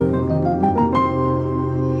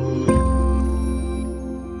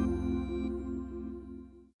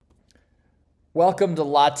Welcome to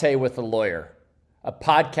Latte with a Lawyer, a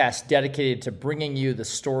podcast dedicated to bringing you the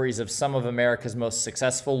stories of some of America's most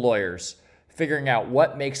successful lawyers, figuring out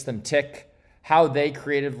what makes them tick, how they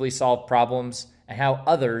creatively solve problems, and how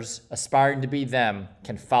others aspiring to be them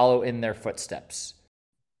can follow in their footsteps.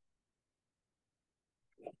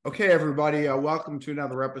 Okay, everybody, welcome to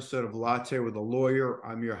another episode of Latte with a Lawyer.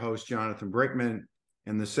 I'm your host, Jonathan Brickman.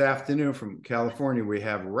 And this afternoon from California, we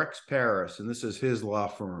have Rex Paris, and this is his law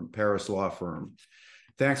firm, Paris Law Firm.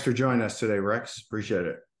 Thanks for joining us today, Rex. Appreciate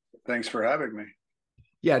it. Thanks for having me.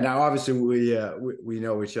 Yeah, now obviously we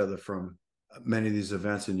know each other from many of these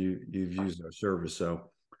events, and you've used our service. So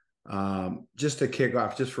just to kick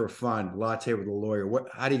off, just for fun, Latte with a Lawyer.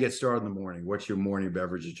 How do you get started in the morning? What's your morning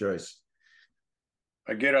beverage of choice?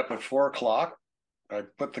 I get up at 4 o'clock. I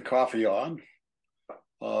put the coffee on,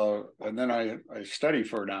 and then I study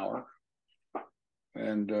for an hour,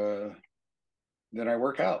 and then I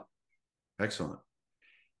work out. Excellent.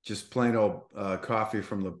 Just plain old coffee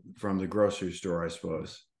from the grocery store, I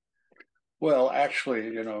suppose. Well,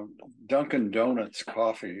 actually, Dunkin' Donuts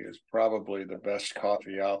coffee is probably the best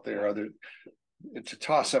coffee out there. It's a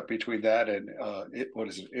toss up between that and what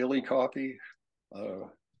is it, Illy coffee,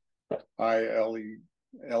 ILLEY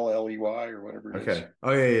or whatever it is. Okay.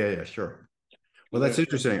 Oh yeah, sure. Well, that's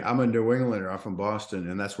interesting. I'm a New Englander. I'm from Boston,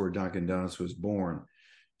 and that's where Dunkin' Donuts was born.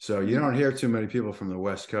 So you don't hear too many people from the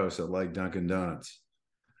West Coast that like Dunkin' Donuts.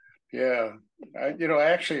 Yeah, I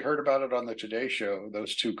actually heard about it on the Today Show,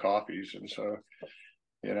 those two coffees, and so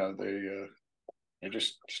they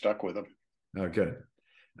just stuck with them. Oh, good.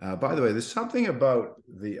 By the way, there's something about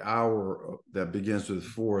the hour that begins with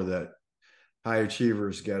 4 that high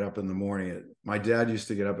achievers get up in the morning. My dad used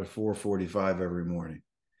to get up at 4:45 every morning,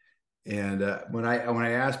 and when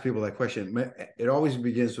I ask people that question, it always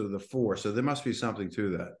begins with the 4. So there must be something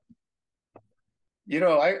to that.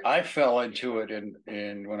 I fell into it in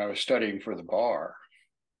when I was studying for the bar.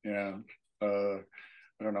 I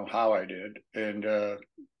don't know how I did, and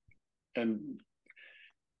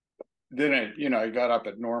then I got up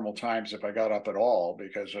at normal times if I got up at all,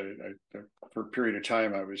 because I for a period of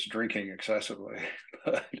time I was drinking excessively.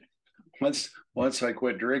 But once I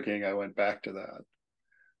quit drinking, I went back to that,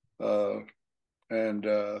 and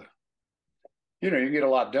you get a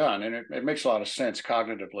lot done, and it makes a lot of sense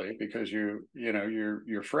cognitively, because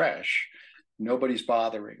you're fresh, nobody's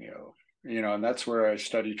bothering you, and that's where I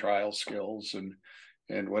study trial skills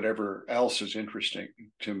and whatever else is interesting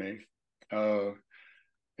to me,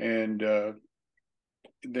 and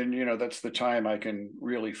then that's the time I can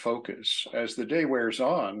really focus. As the day wears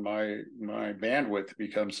on, my bandwidth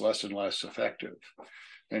becomes less and less effective,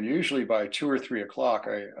 and usually by 2 or 3 o'clock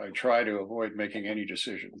I try to avoid making any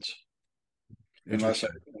decisions unless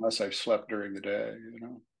I've slept during the day.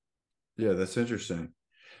 Yeah, that's interesting.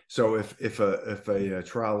 So if a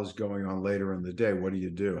trial is going on later in the day, what do you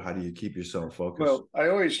do? How do you keep yourself focused? Well, I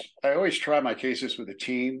always try my cases with a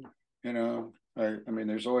team. I mean,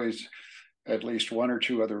 there's always at least 1 or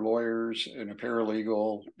 2 other lawyers and a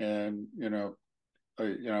paralegal, and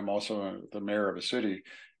I'm also the mayor of a city,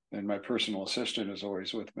 and my personal assistant is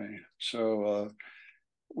always with me. So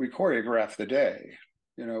we choreograph the day.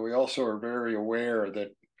 We also are very aware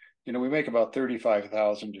that we make about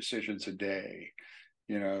 35,000 decisions a day.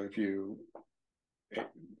 If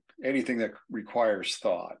anything that requires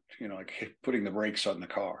thought, like putting the brakes on the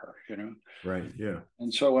car, Right. Yeah.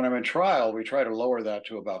 And so when I'm in trial, we try to lower that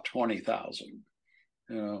to about 20,000.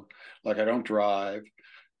 Like I don't drive,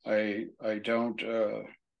 I don't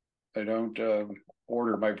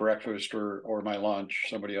order my breakfast or my lunch.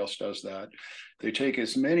 Somebody else does that. They take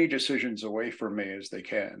as many decisions away from me as they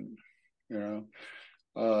can.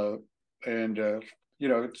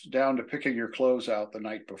 It's down to picking your clothes out the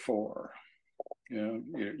night before.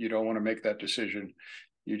 You don't want to make that decision.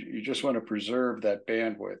 You just want to preserve that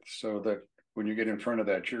bandwidth so that when you get in front of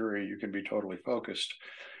that jury, you can be totally focused.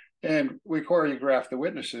 And we choreograph the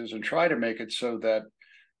witnesses and try to make it so that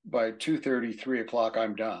by 2:30, 3 o'clock,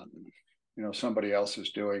 I'm done. Somebody else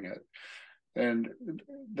is doing it. And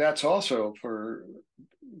that's also for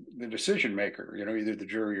the decision maker, either the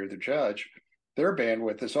jury or the judge. Their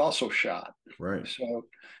bandwidth is also shot. Right. So,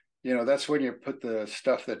 that's when you put the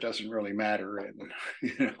stuff that doesn't really matter in,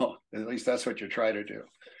 at least that's what you try to do.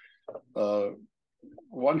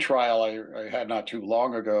 One trial I had not too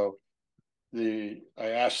long ago, I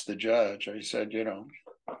asked the judge, I said,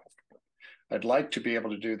 I'd like to be able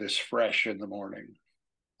to do this fresh in the morning.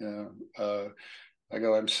 I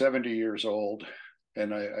go, I'm 70 years old,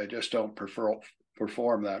 and I just don't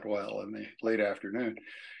perform that well in the late afternoon.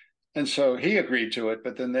 And so he agreed to it,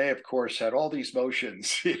 but then they, of course, had all these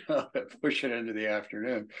motions, that push it into the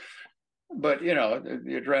afternoon. but you know,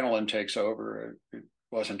 the adrenaline takes over. It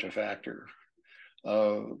wasn't a factor.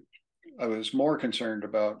 I was more concerned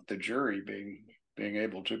about the jury being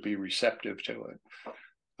able to be receptive to it.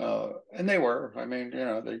 And they were. I mean, you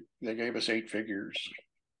know, they gave us 8 figures.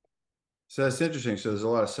 So that's interesting. So there's a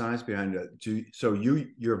lot of science behind it. So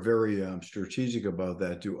you're very strategic about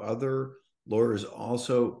that. Do other lawyers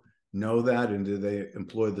also know that, and do they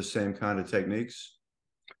employ the same kind of techniques?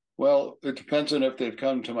 Well, it depends on if they've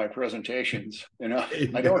come to my presentations. You know,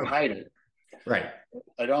 I don't hide it. Right.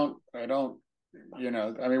 I don't. You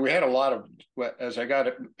know, I mean, we had a lot of, as I got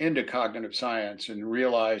into cognitive science and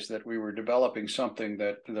realized that we were developing something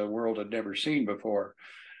that the world had never seen before.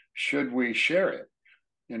 Should we share it?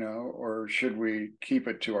 You know, or should we keep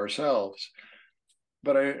it to ourselves?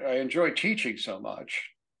 But I enjoy teaching so much.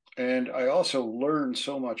 And I also learn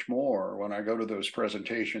so much more when I go to those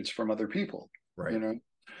presentations from other people, Right. you know.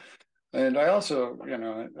 And I also, you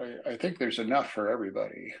know, I think there's enough for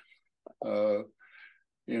everybody.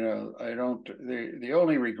 You know, the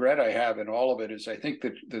only regret I have in all of it is I think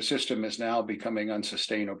that the system is now becoming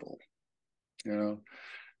unsustainable. You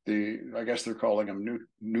know, I guess they're calling them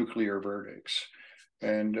nuclear verdicts.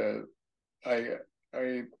 And I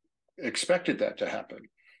expected that to happen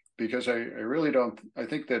because I really don't. I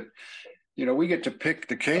think that, you know, we get to pick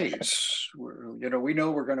the case. You know, we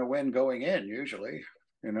know we're going to win going in usually.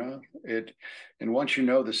 You know, and once you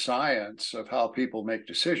know the science of how people make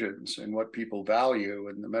decisions and what people value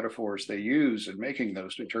and the metaphors they use in making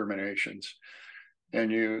those determinations,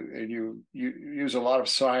 and you use a lot of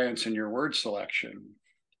science in your word selection,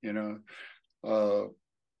 you know.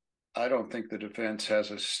 I don't think the defense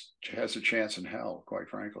has a chance in hell, quite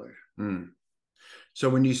frankly. Mm. So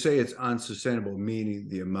when you say it's unsustainable, meaning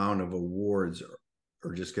the amount of awards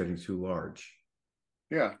are just getting too large.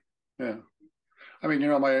 Yeah, yeah. I mean, you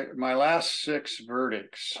know, my last 6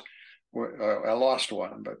 verdicts, I lost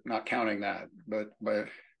one, but not counting that. But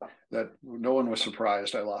that no one was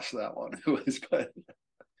surprised I lost that one. It was, but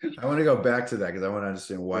I want to go back to that because I want to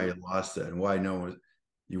understand why you lost it and why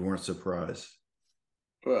you weren't surprised.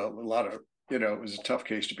 Well, a lot of, you know, it was a tough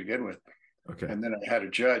case to begin with. Okay. And then I had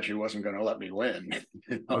a judge who wasn't going to let me win.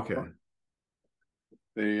 You know? Okay.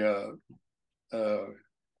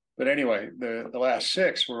 But anyway, the last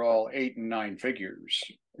 6 were all 8 and 9 figures.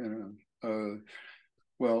 You know,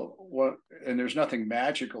 well, and there's nothing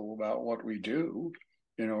magical about what we do,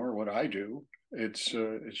 you know, or what I do. It's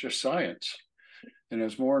just science. And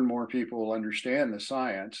as more and more people understand the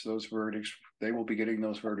science, those verdicts, they will be getting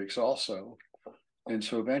those verdicts also. And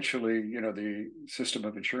so eventually, you know, the system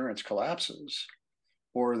of insurance collapses,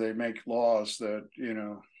 or they make laws that, you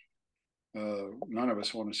know, none of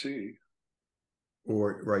us want to see.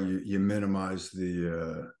 Or right, you minimize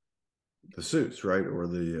the suits, right, or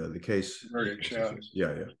the case Verdicts,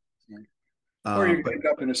 yeah. Or you end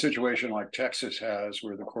up in a situation like Texas has,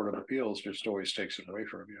 where the Court of Appeals just always takes it away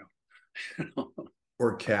from you.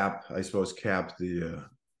 Or cap the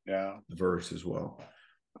verdicts as well.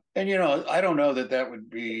 And you know, I don't know that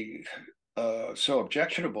would be so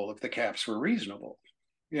objectionable if the caps were reasonable.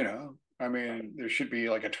 You know, I mean, there should be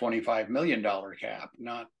like a $25 million cap,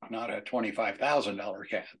 not a $25,000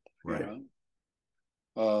 cap. Right. You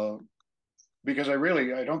know? Because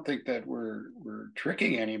I don't think that we're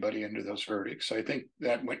tricking anybody into those verdicts. I think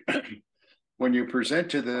that when you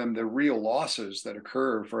present to them the real losses that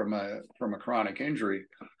occur from a chronic injury,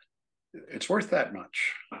 it's worth that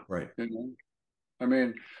much. Right. You know? I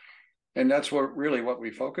mean, and that's what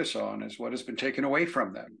we focus on is what has been taken away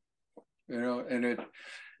from them. You know, and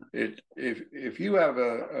if you have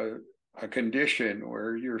a condition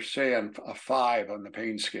where you're saying a 5 on the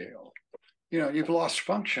pain scale, you know, you've lost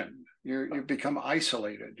function. You've become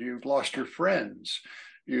isolated. You've lost your friends.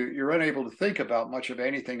 You're unable to think about much of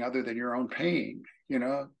anything other than your own pain. You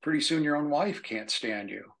know, pretty soon your own wife can't stand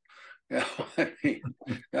you. You know, I mean,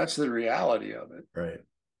 that's the reality of it. Right.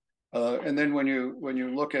 And then when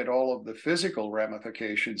you look at all of the physical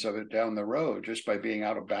ramifications of it down the road, just by being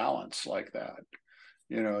out of balance like that,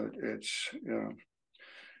 you know, it's,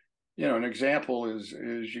 an example is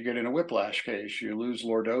you get in a whiplash case, you lose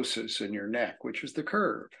lordosis in your neck, which is the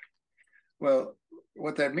curve. Well,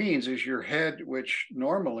 what that means is your head, which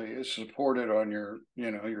normally is supported on your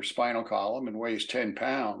spinal column and weighs 10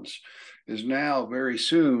 pounds, is now very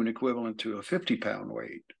soon equivalent to a 50-pound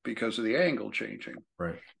weight because of the angle changing.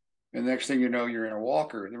 Right. And next thing you know, you're in a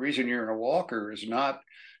walker. The reason you're in a walker is not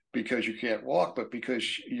because you can't walk, but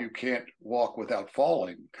because you can't walk without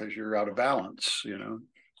falling because you're out of balance, you know.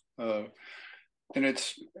 And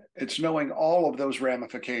it's knowing all of those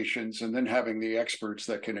ramifications and then having the experts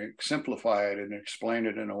that can simplify it and explain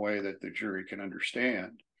it in a way that the jury can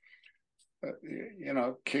understand.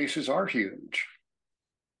 cases are huge.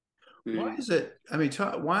 Why is it? I mean,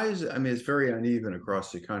 why is it? I mean, it's very uneven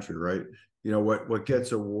across the country, right? What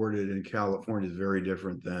gets awarded in California is very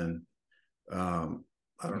different than, I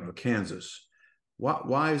don't know, Kansas.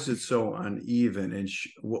 Why is it so uneven? And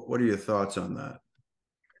what are your thoughts on that?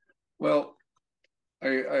 Well,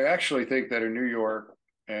 I actually think that in New York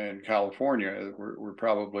and California, we're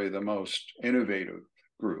probably the most innovative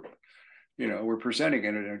group. We're presenting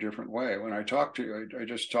it in a different way. When I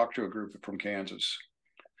just talked to a group from Kansas,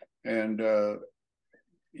 and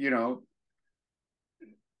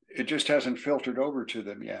it just hasn't filtered over to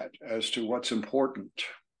them yet as to what's important.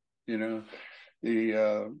 But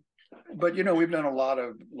we've done a lot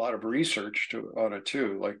of research on it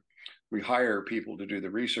too. Like, we hire people to do the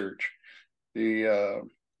research. The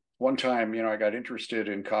one time, I got interested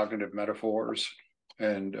in cognitive metaphors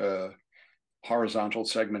and horizontal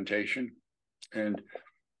segmentation, and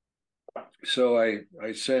so I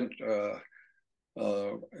sent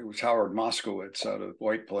it was Howard Moskowitz out of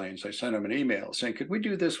White Plains. I sent him an email saying, could we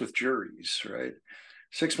do this with juries, right?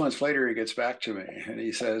 6 months later, he gets back to me and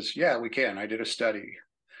he says, yeah, we can. I did a study.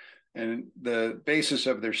 And the basis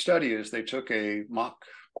of their study is they took a mock,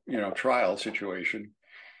 trial situation,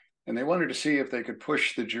 and they wanted to see if they could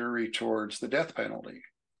push the jury towards the death penalty.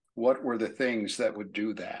 What were the things that would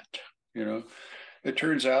do that? It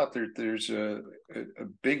turns out that there's a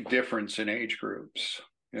big difference in age groups.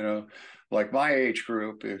 Like my age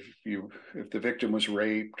group, if the victim was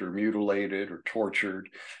raped or mutilated or tortured,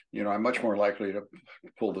 I'm much more likely to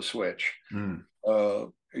pull the switch. Mm.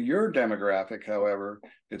 Your demographic, however,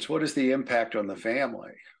 it's what is the impact on the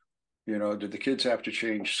family? Did the kids have to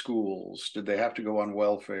change schools? Did they have to go on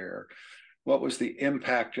welfare? What was the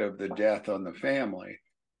impact of the death on the family?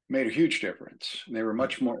 Made a huge difference. And they were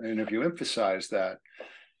much more, and if you emphasize that,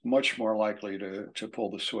 much more likely to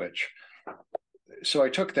pull the switch. So I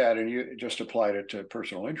took that and you just applied it to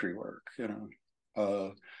personal injury work,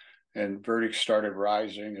 and verdicts started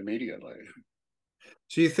rising immediately.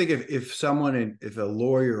 So you think if a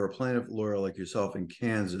lawyer or a plaintiff lawyer like yourself in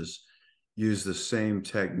Kansas use the same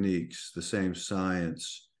techniques, the same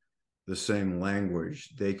science, the same language,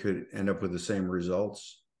 they could end up with the same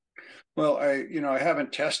results? Well, I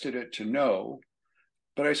haven't tested it to know,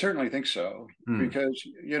 but I certainly think so. Because,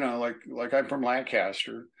 like I'm from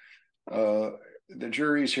Lancaster, the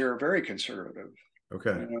juries here are very conservative.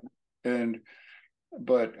 Okay.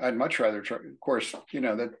 But I'd much rather try, of course,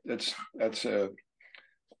 it's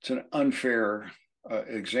an unfair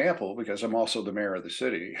example because I'm also the mayor of the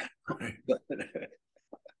city. Right.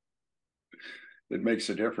 It makes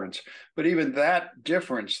a difference. But even that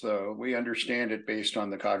difference, though, we understand it based on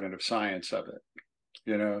the cognitive science of it.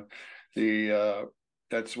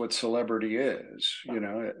 That's what celebrity is.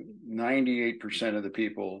 98% of the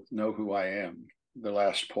people know who I am. The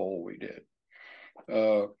last poll we did.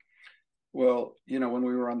 Well, when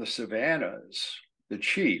we were on the savannas, the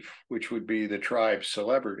chief, which would be the tribe's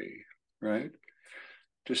celebrity, right,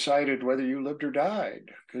 decided whether you lived or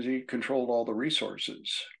died because he controlled all the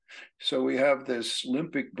resources. So we have this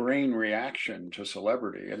limbic brain reaction to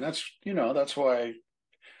celebrity. And that's why,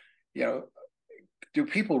 do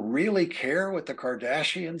people really care what the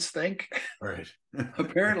Kardashians think? Right.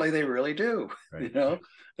 Apparently they really do, right.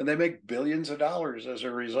 And they make billions of dollars as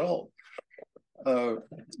a result.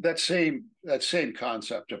 That same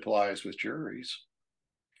concept applies with juries.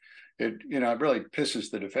 It really pisses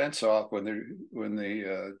the defense off when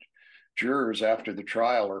the jurors after the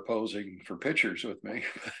trial are posing for pictures with me.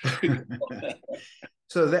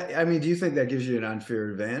 So do you think that gives you an unfair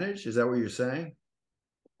advantage? Is that what you're saying?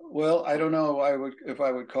 Well, I don't know. If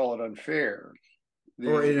I would call it unfair,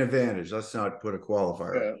 or an advantage. Let's not put a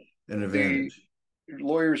qualifier. An advantage.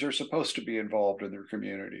 Lawyers are supposed to be involved in their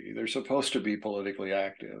community. They're supposed to be politically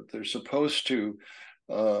active. They're supposed to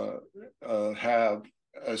have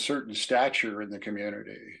a certain stature in the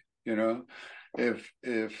community. If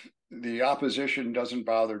the opposition doesn't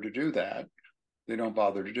bother to do that, they don't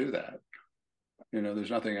bother to do that.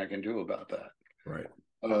 There's nothing I can do about that. Right.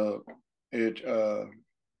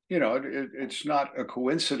 It's not a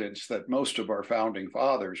coincidence that most of our founding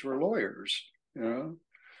fathers were lawyers.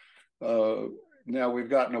 Now we've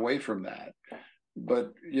gotten away from that,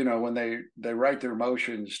 but when they write their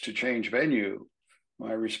motions to change venue,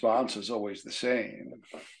 my response is always the same.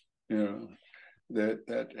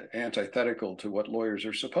 That antithetical to what lawyers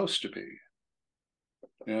are supposed to be.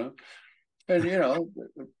 And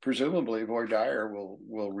presumably Voir Dyer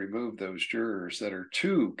will remove those jurors that are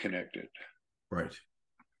too connected. Right.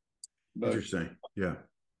 But, interesting. Yeah.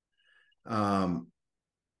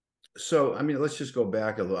 So let's just go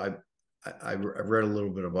back a little. I read a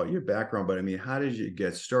little bit about your background, but I mean, how did you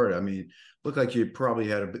get started? I mean, looked like you probably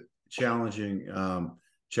had a bit challenging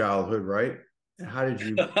childhood, right? And how did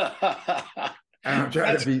you? I'm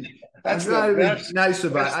trying to be. I'm That's the trying to be best. nice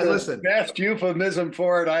about. That's I the listen. best euphemism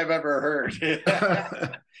for it I've ever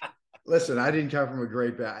heard. Listen, I didn't come from a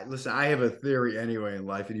great back. Listen, I have a theory anyway in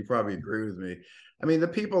life, and you probably agree with me. I mean, the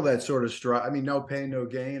people that sort of struggle. I mean, no pain, no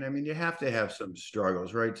gain. I mean, you have to have some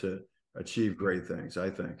struggles, right, to achieve great things. I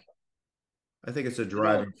think. I think it's a You know,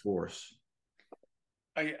 driving force.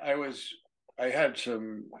 I had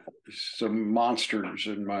some monsters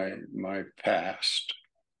in my past.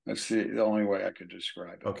 That's the only way I could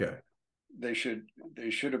describe it. Okay. They should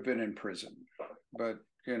have been in prison, but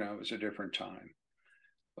you know, it was a different time.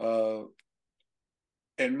 Uh,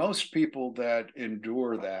 and most people that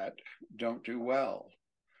endure that don't do well.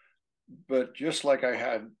 But just like I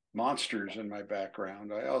had monsters in my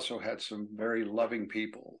background, I also had some very loving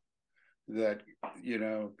people that, you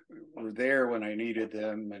know, were there when I needed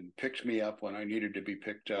them and picked me up when I needed to be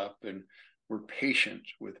picked up and were patient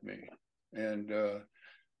with me. And,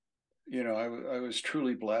 you know, I was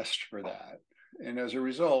truly blessed for that. And as a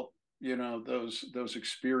result, you know, those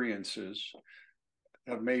experiences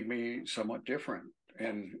have made me somewhat different.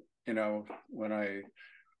 And, you know, when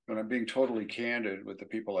I'm being totally candid with the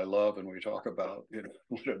people I love and we talk about, you know,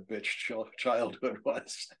 what a bitch childhood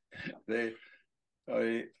was,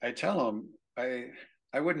 I tell them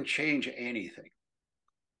I wouldn't change anything,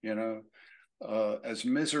 you know, as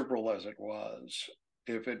miserable as it was,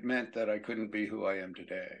 if it meant that I couldn't be who I am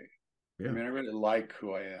today. Yeah. I mean, I really like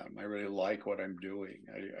who I am. I really like what I'm doing.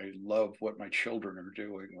 I love what my children are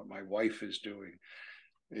doing, what my wife is doing.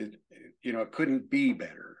 You know, it couldn't be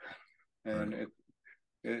better, and Right.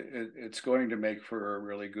 it's going to make for a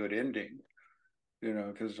really good ending. You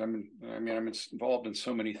know, because I'm involved in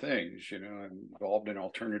so many things. You know, I'm involved in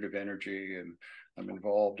alternative energy, and I'm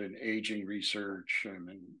involved in aging research. I'm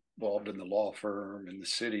involved in the law firm in the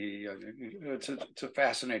city. I mean, it's a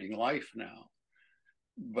fascinating life now,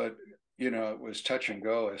 but you know, it was touch and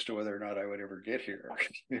go as to whether or not I would ever get here.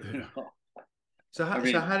 You know, So I how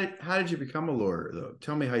mean, how did you become a lawyer though?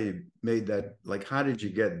 Tell me how you made that. Like, how did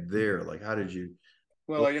you get there? Like, how did you?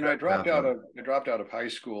 What well, you was know, that path like? I dropped out of high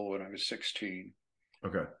school when I was 16,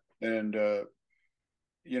 Okay. and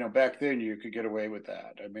you know, back then you could get away with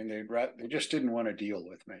that. I mean, they just didn't want to deal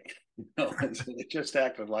with me. You know, so they just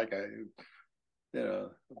acted like you know,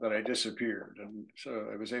 that I disappeared, and so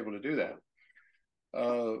I was able to do that.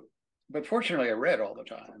 But fortunately, I read all the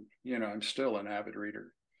time. You know, I'm still an avid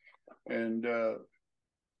reader, and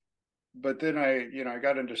but then you know, I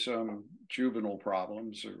got into some juvenile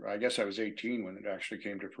problems. Or I guess I was 18 when it actually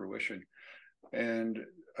came to fruition, and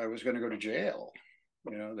I was going to go to jail.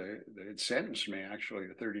 You know, they had sentenced me actually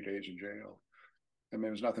to 30 days in jail. I mean,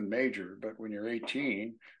 it was nothing major, but when you're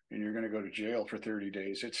 18 and you're going to go to jail for 30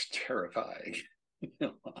 days, it's terrifying. You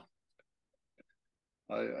know,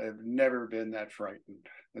 I've never been that frightened.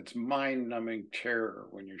 It's mind-numbing terror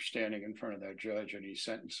when you're standing in front of that judge and he's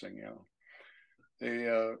sentencing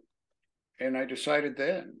you. And I decided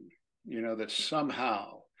then, you know, that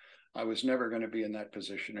somehow I was never going to be in that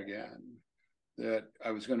position again. That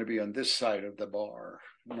I was going to be on this side of the bar,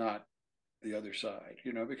 not the other side.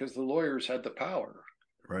 You know, because the lawyers had the power,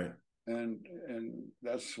 Right. and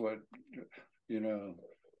that's what, you know,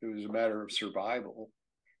 it was a matter of survival.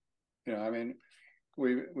 You know, I mean,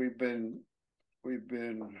 we've been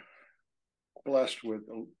blessed with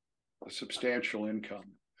a substantial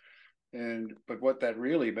income, and but what that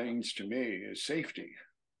really means to me is safety.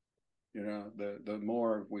 You know, the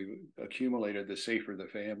more we accumulated, the safer the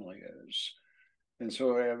family is, and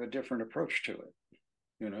so I have a different approach to it.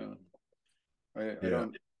 You know, I Yeah.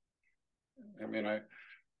 don't. I mean, I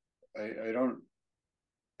don't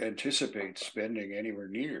anticipate spending anywhere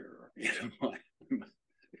near. You know,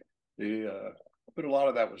 but a lot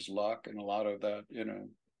of that was luck, and a lot of that, you know,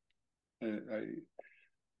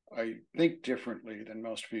 I think differently than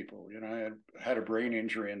most people. You know, I had a brain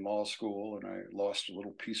injury in law school, and I lost a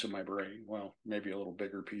little piece of my brain. Well, maybe a little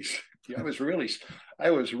bigger piece. Yeah, I was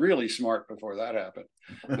really smart before that happened.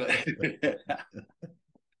 But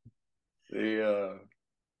the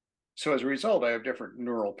so as a result, I have different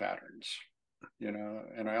neural patterns. You know,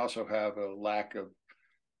 and I also have a lack of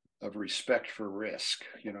respect for risk.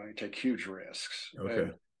 You know, I take huge risks,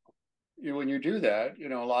 Okay. and when you do that, you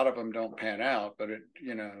know, a lot of them don't pan out, but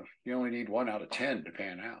you know, you only need 1 out of 10 to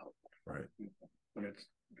pan out. Right. And it's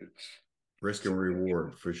Risk and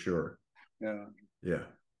reward for sure. yeah. Yeah.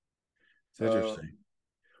 It's Uh, interesting.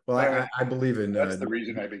 Well, but I mean, I believe in. that's the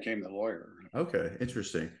reason I became the lawyer. Okay.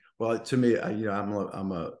 Interesting. Well, to me, you know,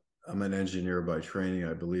 I'm a I'm an engineer by training.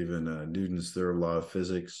 I believe in Newton's third law of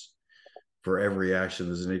physics. For every action,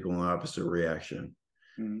 there's an equal and opposite reaction.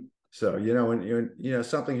 Mm-hmm. So, when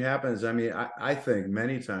something happens, I mean, I think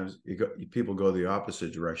many times people go the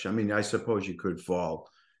opposite direction. I mean, I suppose you could fall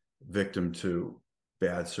victim to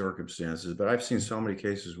bad circumstances, but I've seen so many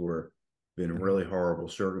cases where been really horrible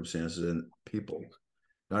circumstances and people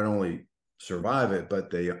not only survive it, but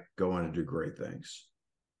they go on to do great things.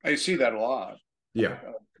 I see that a lot. Yeah.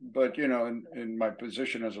 But, in my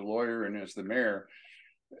position as a lawyer and as the mayor,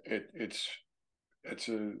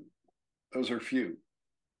 those are few.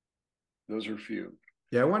 Those are few.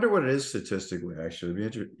 Yeah, I wonder what it is statistically, actually.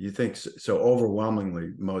 You think so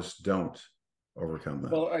overwhelmingly most don't overcome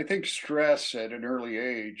that? Well, I think stress at an early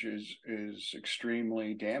age is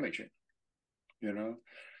extremely damaging, I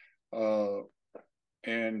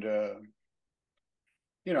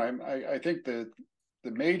think the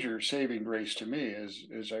major saving grace to me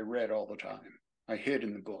is I read all the time. I hid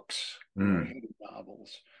in the books, I hid in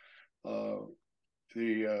novels.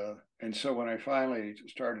 And so when I finally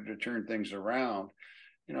started to turn things around,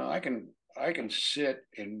 I can sit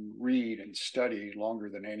and read and study longer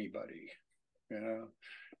than anybody.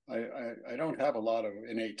 I don't have a lot of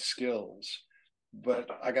innate skills, but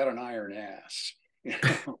I got an iron ass.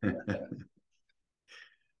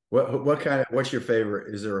 What's your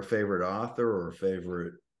favorite? Is there a favorite author or a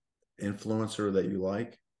favorite influencer that you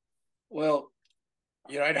like? Well,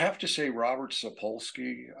 I'd have to say Robert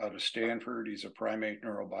Sapolsky out of Stanford. He's a primate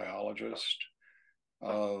neurobiologist.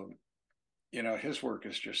 His work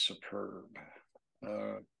is just superb.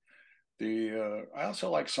 I also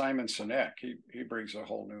like Simon Sinek. He brings a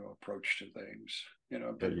whole new approach to things.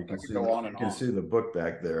 But you can go on and on. You can see the book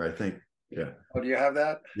back there, I think. Yeah. Oh, do you have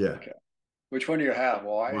that? Yeah. Okay. Which one do you have?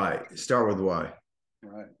 Why? Start with why.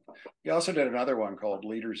 Right. He also did another one called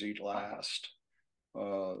Leaders Eat Last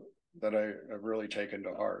that I've really taken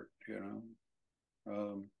to heart.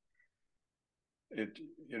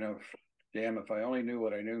 Damn, if I only knew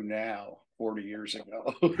what I knew now 40 years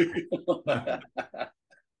ago.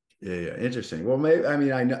 Yeah, interesting. Well,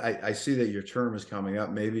 maybe I see that your term is coming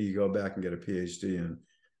up. Maybe you go back and get a PhD in,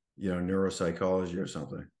 neuropsychology or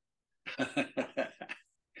something.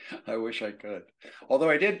 I wish I could. Although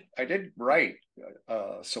I did write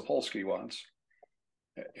Sapolsky once,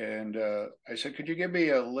 and I said, could you give me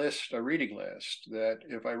a reading list that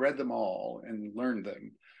if I read them all and learned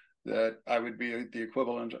them, that I would be the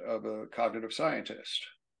equivalent of a cognitive scientist?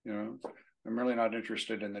 I'm really not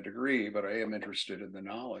interested in the degree, but I am interested in the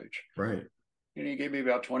knowledge. Right. And he gave me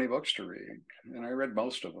about 20 books to read, and I read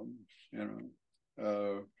most of them.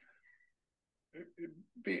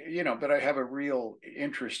 But I have a real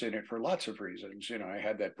interest in it for lots of reasons. I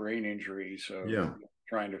had that brain injury, so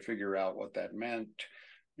trying to figure out what that meant,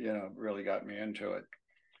 really got me into it.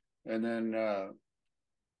 And then,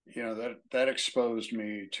 that exposed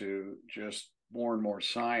me to just more and more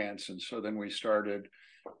science. And so then we started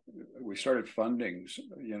funding,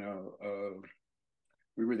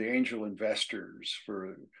 we were the angel investors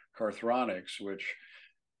for Carthronics, which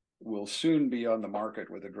will soon be on the market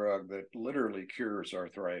with a drug that literally cures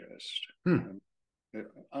arthritis.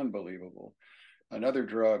 Unbelievable. Another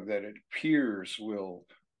drug that it appears will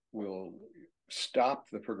stop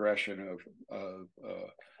the progression of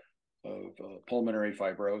pulmonary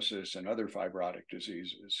fibrosis and other fibrotic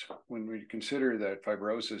diseases. When we consider that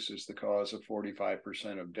fibrosis is the cause of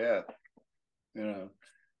 45% of death,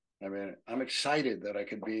 I'm excited that I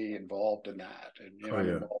could be involved in that. And, I'm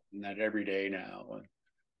involved in that every day now.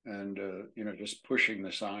 And just pushing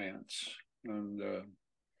the science. And,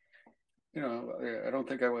 I don't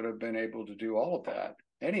think I would have been able to do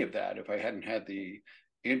any of that, if I hadn't had the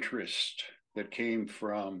interest that came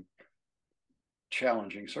from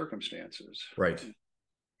challenging circumstances. Right.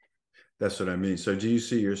 That's what I mean. So do you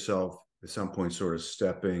see yourself at some point sort of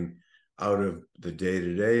stepping out of the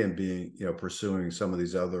day-to-day and being, pursuing some of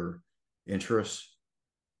these other interests?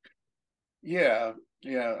 Yeah.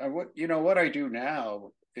 What I do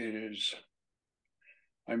now is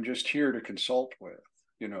I'm just here to consult with,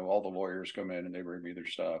 all the lawyers come in and they bring me their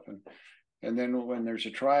stuff. And then when there's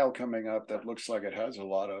a trial coming up that looks like it has a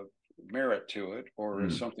lot of merit to it, or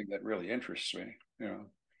is something that really interests me,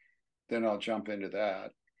 then I'll jump into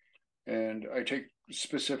that. And I take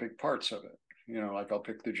specific parts of it, like I'll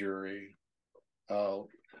pick the jury, I'll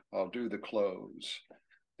do the close,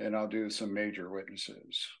 and I'll do some major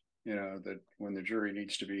witnesses, that when the jury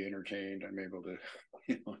needs to be entertained, I'm able to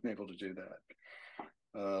do that.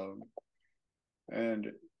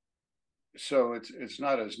 And so it's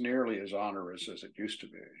not as nearly as onerous as it used to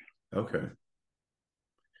be. Okay.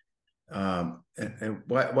 And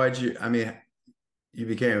why'd you, you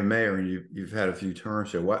became a mayor and you've had a few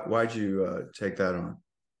terms here. Why'd you take that on?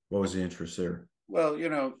 What was the interest there? Well,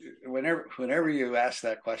 whenever you ask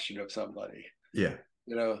that question of somebody, Yeah.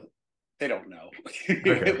 They don't know.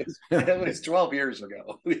 Okay. It was 12 years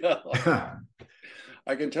ago.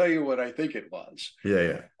 I can tell you what I think it was.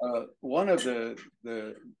 Yeah. One of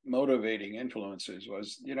the motivating influences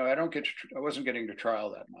was, I wasn't getting to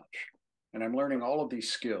trial that much, and I'm learning all of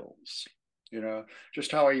these skills.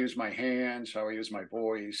 Just how I use my hands, how I use my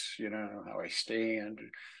voice, how I stand.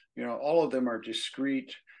 All of them are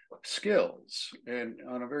discrete skills, and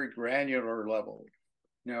on a very granular level.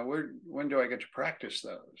 When do I get to practice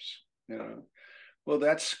those? Well,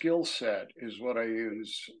 that skill set is what I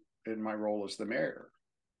use in my role as the mayor.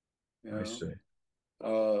 I see.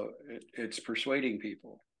 It's persuading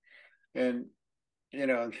people, and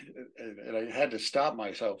and I had to stop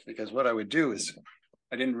myself, because what I would do is,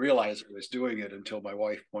 I didn't realize I was doing it until my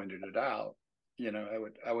wife pointed it out.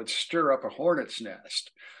 I would stir up a hornet's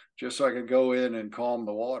nest just so I could go in and calm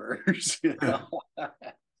the waters.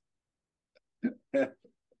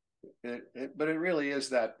 But it really is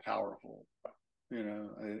that powerful.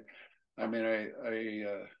 And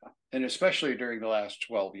especially during the last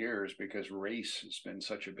 12 years, because race has been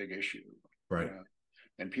such a big issue. Right.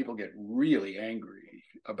 And people get really angry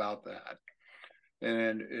about that.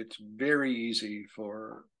 And it's very easy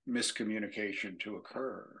for miscommunication to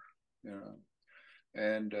occur.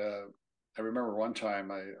 And I remember one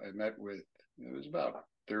time I met with, it was about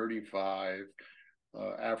 35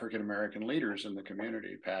 African-American leaders in the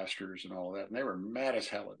community, pastors and all that, and they were mad as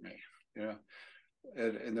hell at me.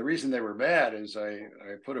 And the reason they were mad is I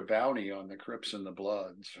put a bounty on the Crips and the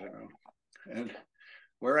Bloods, and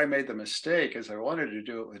where I made the mistake is I wanted to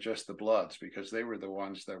do it with just the Bloods, because they were the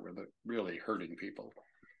ones that were really hurting people.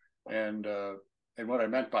 And what I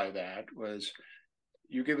meant by that was,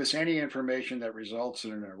 you give us any information that results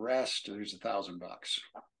in an arrest, there's $1,000.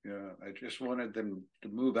 I just wanted them to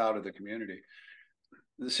move out of the community.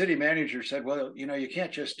 The city manager said, well, you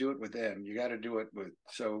can't just do it with them. You got to do it with,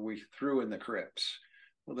 so we threw in the Crips.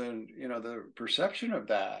 Well, then, the perception of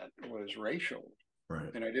that was racial.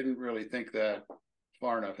 Right. And I didn't really think that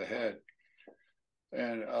far enough ahead.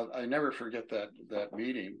 And I never forget that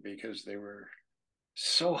meeting, because they were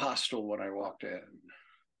so hostile when I walked in,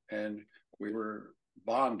 and we were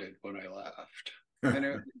bonded when I left. But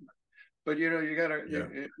I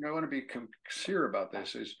want to be sincere about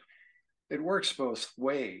this, is it works both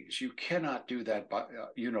ways. You cannot do that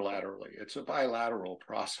unilaterally. It's a bilateral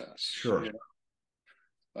process. Sure.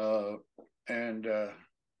 And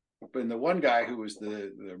the one guy who was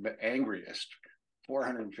the angriest,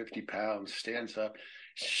 450 pounds, stands up,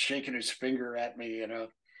 shaking his finger at me, and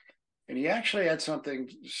he actually had something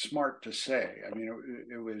smart to say. I mean,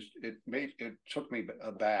 it took me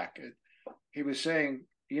aback. He was saying,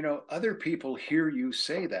 other people hear you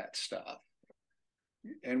say that stuff,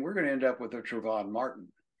 and we're going to end up with a Trayvon Martin.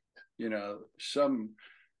 Some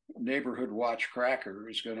neighborhood watch cracker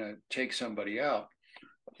is going to take somebody out.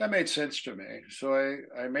 That made sense to me. So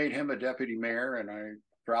I made him a deputy mayor, and I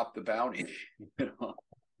dropped the bounty.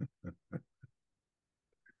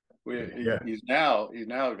 He's now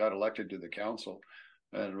got elected to the council,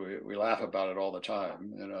 and we laugh about it all the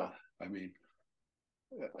time. I mean,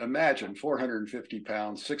 imagine 450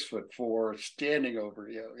 pounds, 6'4", standing over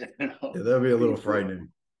you. Yeah, that'd be a little frightening.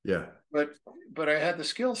 Yeah. But I had the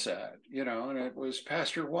skill set, and it was,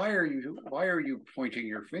 Pastor, why are you pointing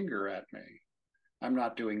your finger at me? I'm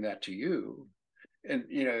not doing that to you. And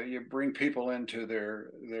you bring people into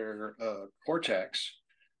their cortex,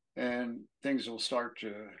 and things will start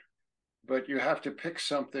to. But you have to pick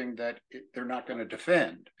something that they're not going to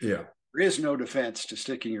defend. Yeah. There is no defense to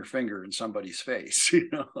sticking your finger in somebody's face.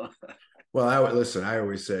 Well, I always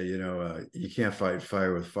say, you can't fight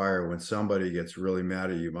fire with fire. When somebody gets really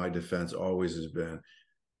mad at you, my defense always has been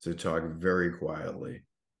to talk very quietly,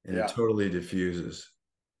 and it totally diffuses.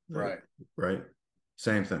 Right. Right.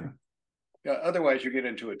 Same thing. Yeah. Otherwise, you get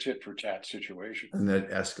into a tit for tat situation, and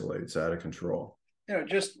that escalates out of control.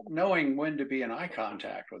 Just knowing when to be in eye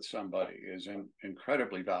contact with somebody is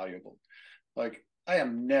incredibly valuable. Like, I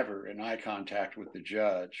am never in eye contact with the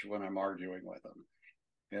judge when I'm arguing with them.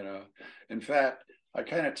 In fact, I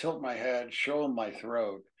kind of tilt my head, show them my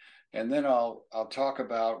throat, and then I'll talk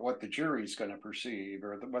about what the jury's going to perceive,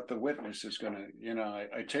 or what the witness is going to.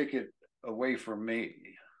 I take it away from me.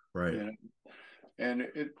 Right. And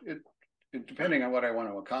it depending on what I want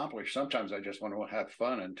to accomplish, sometimes I just want to have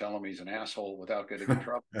fun and tell him he's an asshole without getting in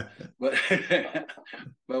trouble.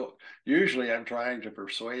 But usually I'm trying to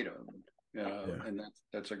persuade him, and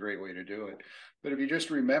that's a great way to do it. But if you just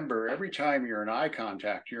remember, every time you're in eye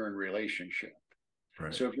contact, you're in relationship.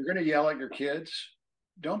 Right. So if you're going to yell at your kids,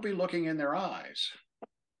 don't be looking in their eyes.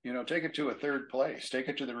 Take it to a third place. Take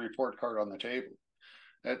it to the report card on the table.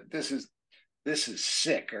 That this is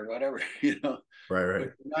sick or whatever, Right. Right.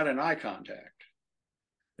 but not in eye contact.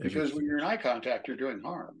 Because when you're in eye contact, you're doing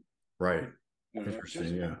harm. Right.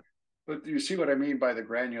 Interesting. Yeah. But you see what I mean by the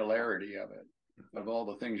granularity of it, of all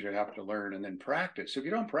the things you have to learn and then practice. If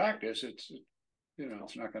you don't practice, it's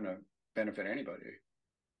not going to benefit anybody.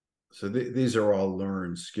 So these are all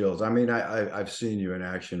learned skills. I mean, I've seen you in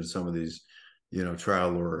action at some of these,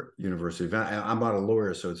 trial lawyer university events. I'm not a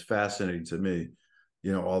lawyer, so it's fascinating to me,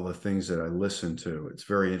 all the things that I listen to. It's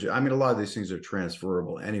very interesting. I mean, a lot of these things are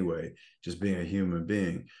transferable anyway, just being a human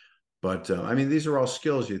being. But I mean, these are all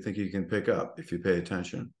skills you think you can pick up if you pay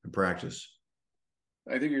attention and practice.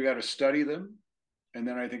 I think you got to study them, and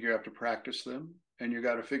then I think you have to practice them, and you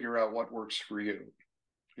got to figure out what works for you.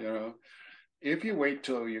 If you wait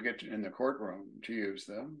till you get in the courtroom to use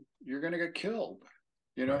them, you're going to get killed.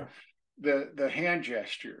 Right. The hand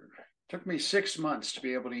gesture took me 6 months to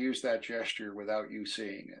be able to use that gesture without you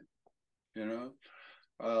seeing it.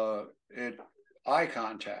 Eye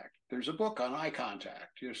contact. There's a book on eye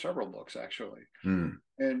contact. Several books actually,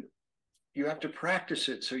 and you have to practice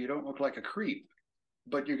it so you don't look like a creep.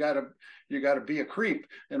 But you gotta be a creep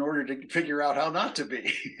in order to figure out how not to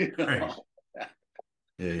be. Right.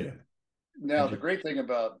 Yeah. Now the great thing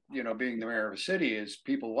about being the mayor of a city is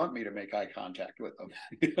people want me to make eye contact with them.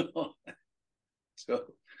 So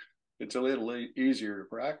it's a little easier to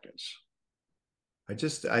practice.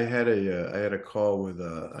 I had a call with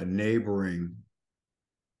a neighboring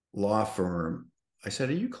law firm. I said,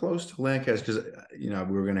 "Are you close to Lancaster?" Because we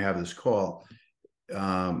were going to have this call.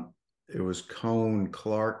 It was Cohn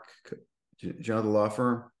Clark. Do you know the law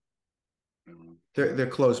firm? Mm-hmm. They're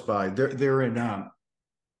close by. They're in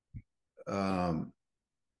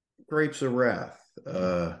Grapes of Wrath.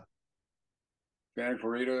 Santa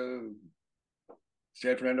Clarita,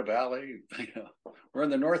 San Fernando Valley. We're in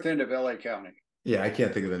the north end of LA County. Yeah, I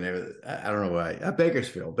can't think of the name of it. I don't know why.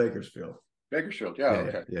 Bakersfield. Bakersfield. Yeah.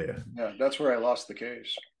 Okay. Yeah. That's where I lost the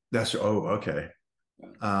case. Okay.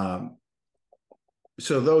 Yeah.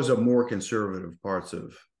 So those are more conservative parts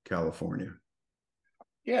of California.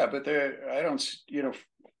 Yeah, but I don't,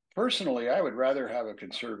 personally, I would rather have a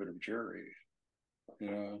conservative jury,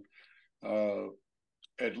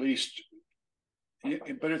 at least,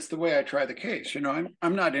 but it's the way I try the case.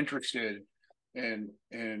 I'm not interested in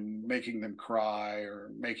making them cry or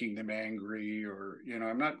making them angry, or,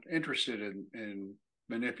 I'm not interested in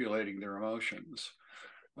manipulating their emotions.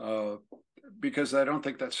 Because I don't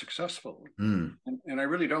think that's successful. And I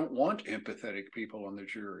really don't want empathetic people on the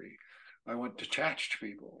jury. I want detached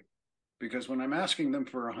people, because when I'm asking them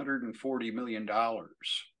for $140 million,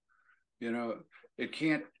 it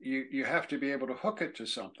can't, you have to be able to hook it to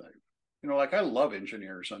something. Like I love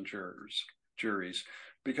engineers on juries,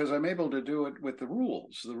 because I'm able to do it with the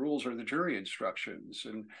rules. The rules are the jury instructions,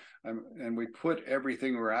 and we put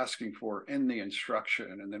everything we're asking for in the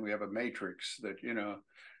instruction, and then we have a matrix that,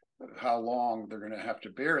 how long they're going to have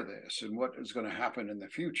to bear this and what is going to happen in the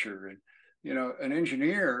future. And, an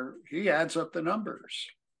engineer, he adds up the numbers.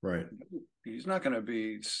 Right. He's not going to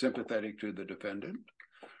be sympathetic to the defendant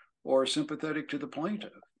or sympathetic to the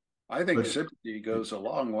plaintiff. I think sympathy goes a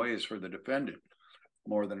long ways for the defendant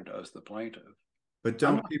more than it does the plaintiff. But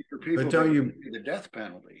don't you the death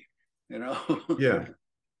penalty, Yeah.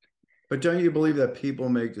 But don't you believe that people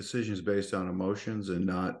make decisions based on emotions and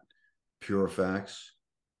not pure facts?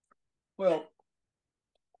 Well,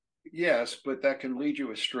 yes, but that can lead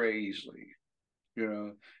you astray easily.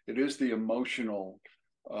 It is the emotional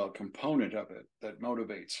component of it that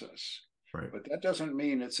motivates us. Right. But that doesn't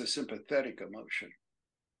mean it's a sympathetic emotion.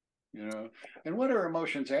 And what are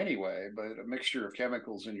emotions anyway? But a mixture of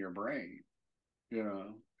chemicals in your brain.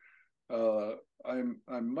 I'm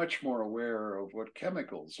much more aware of what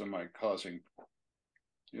chemicals am I causing,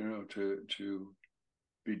 to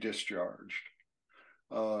be discharged.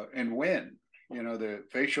 And when, the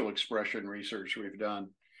facial expression research we've done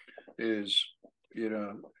is,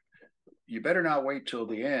 you better not wait till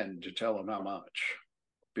the end to tell them how much,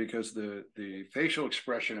 because the facial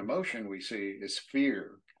expression emotion we see is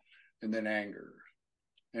fear and then anger.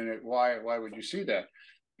 And why would you see that?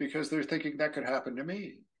 Because they're thinking that could happen to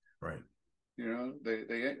me. Right.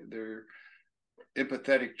 They're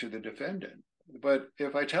empathetic to the defendant. But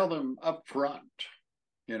if I tell them up front,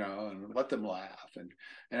 and let them laugh, and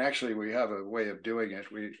actually we have a way of doing it.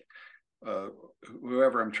 We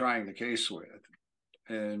whoever I'm trying the case with,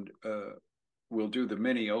 and we'll do the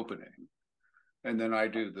mini opening, and then I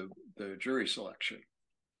do the jury selection.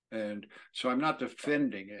 And so I'm not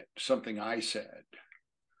defending it, something I said.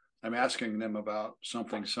 I'm asking them about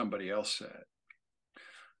something somebody else said.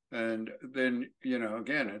 And then,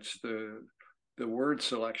 again, it's the word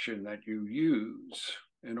selection that you use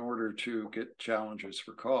in order to get challenges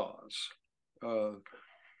for cause. The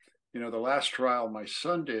last trial my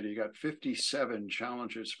son did, he got 57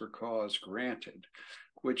 challenges for cause granted,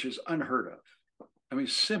 which is unheard of. I mean,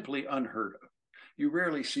 simply unheard of. You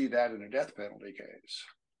rarely see that in a death penalty case,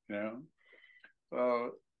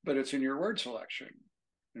 but it's in your word selection.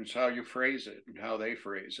 It's how you phrase it and how they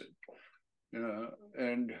phrase it.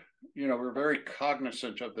 And we're very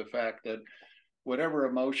cognizant of the fact that whatever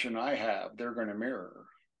emotion I have, they're going to mirror,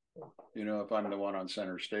 if I'm the one on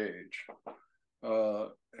center stage.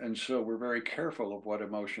 And so we're very careful of what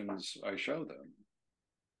emotions I show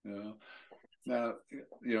them. Now,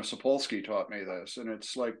 Sapolsky taught me this, and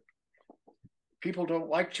it's like, people don't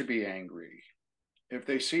like to be angry. If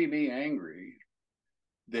they see me angry,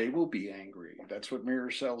 they will be angry. That's what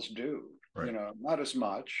mirror cells do. Right. Not as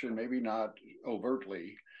much, and maybe not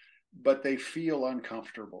overtly, but they feel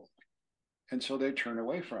uncomfortable. And so they turn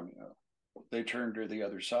away from you. They turn to the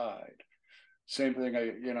other side. Same thing,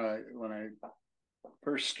 when I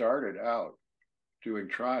first started out doing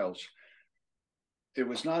trials, it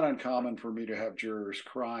was not uncommon for me to have jurors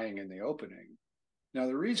crying in the opening. Now,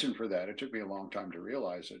 the reason for that, it took me a long time to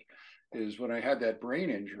realize it, is when I had that brain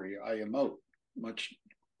injury, I emote much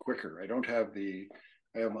quicker. I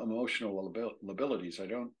have emotional abilities.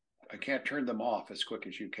 I can't turn them off as quick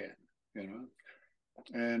as you can,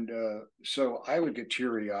 And so I would get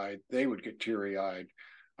teary-eyed. They would get teary-eyed.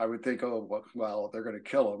 I would think, oh, well, they're going to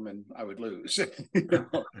kill him, and I would lose.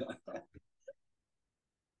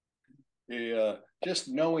 Just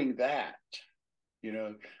knowing that,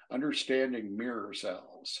 understanding mirror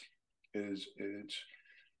cells is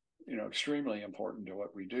extremely important to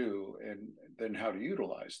what we do, and then how to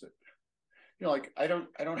utilize it. Like I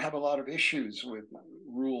don't have a lot of issues with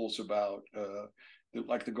rules about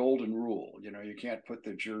like the golden rule. You can't put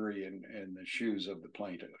the jury in the shoes of the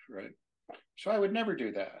plaintiff, right? So I would never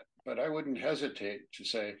do that, but I wouldn't hesitate to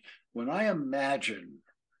say, when I imagine,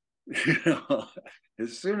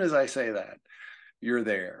 as soon as I say that, you're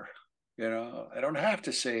there. I don't have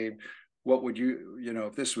to say, what would you,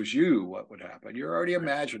 if this was you, what would happen? You're already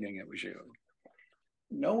imagining it was you.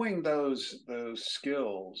 Knowing those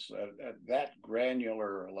skills at that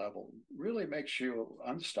granular level really makes you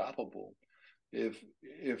unstoppable if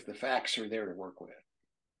the facts are there to work with.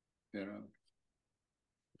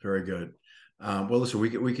 Very good. Well, listen, we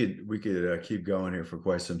could keep going here for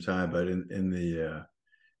quite some time, but in the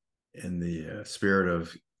spirit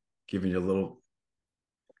of giving you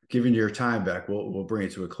your time back, we'll bring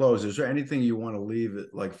it to a close. Is there anything you want to leave,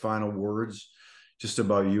 like final words, just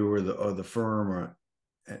about you or the firm, or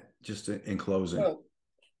just in closing? Well,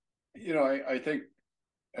 I think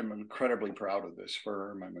I'm incredibly proud of this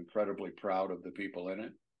firm. I'm incredibly proud of the people in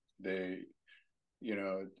it.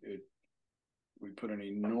 We put an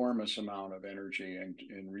enormous amount of energy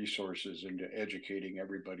and resources into educating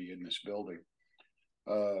everybody in this building,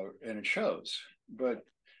 and it shows. But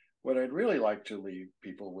what I'd really like to leave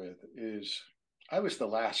people with is, I was the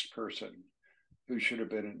last person who should have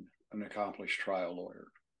been an accomplished trial lawyer.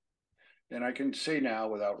 And I can say now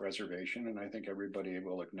without reservation, and I think everybody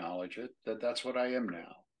will acknowledge it, that that's what I am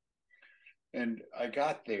now. And I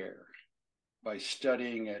got there by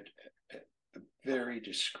studying the very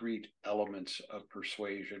discrete elements of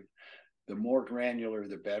persuasion. The more granular,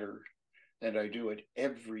 the better. And I do it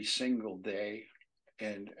every single day.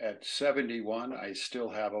 And at 71, I still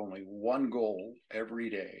have only one goal every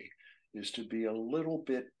day, is to be a little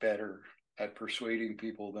bit better at persuading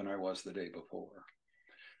people than I was the day before.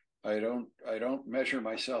 I don't measure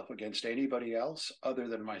myself against anybody else other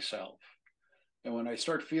than myself. And when I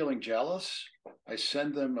start feeling jealous, I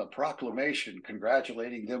send them a proclamation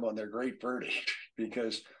congratulating them on their great verdict,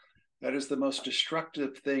 because that is the most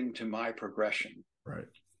destructive thing to my progression. Right.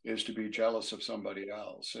 Is to be jealous of somebody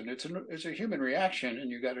else. And it's a human reaction, and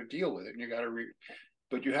you got to deal with it, and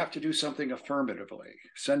but you have to do something affirmatively.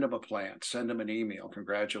 Send them a plant, send them an email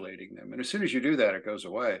congratulating them. And as soon as you do that, it goes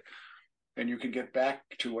away, and you can get back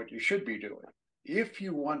to what you should be doing. If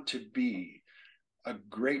you want to be a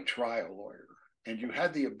great trial lawyer, and you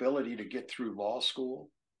had the ability to get through law school,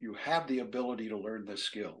 you have the ability to learn the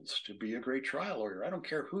skills to be a great trial lawyer. I don't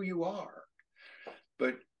care who you are,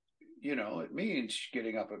 but it means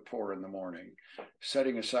getting up at 4 a.m,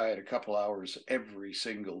 setting aside a couple hours every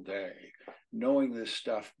single day, knowing this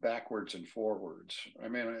stuff backwards and forwards. I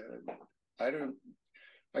mean, I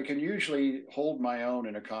can usually hold my own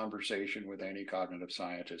in a conversation with any cognitive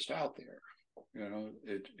scientist out there,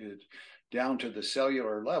 it down to the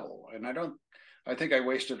cellular level. And I think I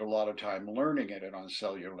wasted a lot of time learning it on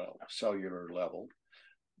cellular level.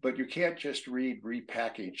 But you can't just read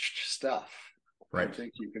repackaged stuff. Right. I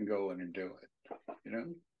think you can go in and do it. You know,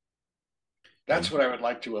 that's what I would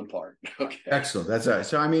like to impart. Okay. Excellent. That's right.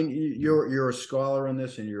 So I mean, you're a scholar in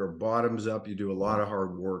this, and you're bottoms up. You do a lot of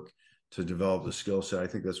hard work to develop the skill set. I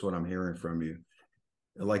think that's what I'm hearing from you.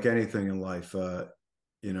 Like anything in life,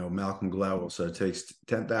 you know, Malcolm Gladwell said it takes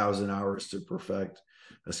 10,000 hours to perfect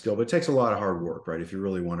a skill, but it takes a lot of hard work, right? If you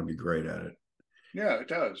really want to be great at it. Yeah, it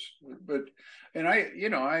does. But, and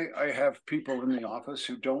I have people in the office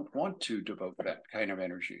who don't want to devote that kind of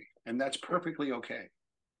energy, and that's perfectly okay.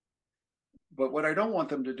 But what I don't want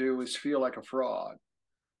them to do is feel like a fraud,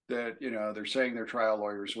 that, you know, they're saying they're trial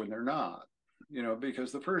lawyers when they're not, you know,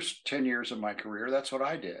 because the first 10 years of my career, that's what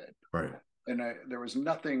I did. Right. And there was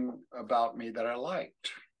nothing about me that I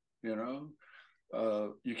liked, you know.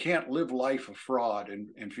 You can't live life a fraud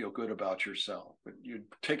and feel good about yourself, but you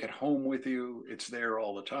take it home with you. It's there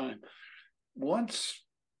all the time. Once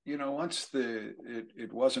there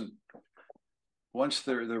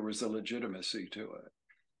was a legitimacy to it,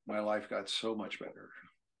 my life got so much better.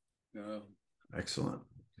 You know? Excellent.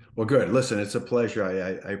 Well, good. Listen, it's a pleasure.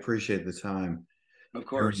 I appreciate the time. Of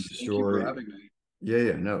course. Thank you for having me.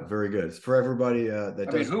 Yeah, no, very good. It's for everybody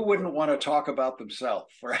who wouldn't want to talk about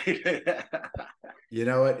themselves, right? You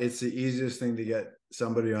know what? It's the easiest thing to get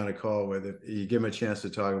somebody on a call with. If you give them a chance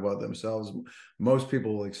to talk about themselves, most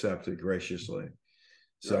people will accept it graciously.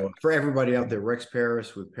 So right. For everybody out there, Rex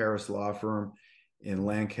Parris with Parris Law Firm in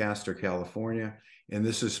Lancaster, California. And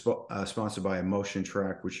this is sponsored by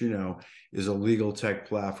EmotionTrack, which, you know, is a legal tech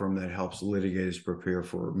platform that helps litigators prepare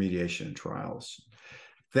for mediation and trials.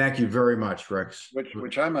 Thank you very much, Rex.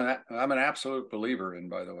 Which I'm an absolute believer in,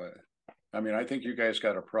 by the way. I mean, I think you guys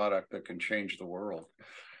got a product that can change the world.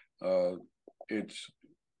 It's,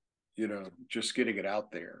 you know, just getting it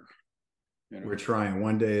out there. You know? We're trying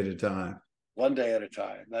one day at a time. One day at a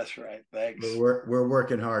time. That's right. Thanks. We're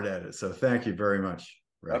working hard at it. So thank you very much,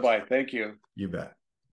 Rex. Bye-bye. Thank you. You bet.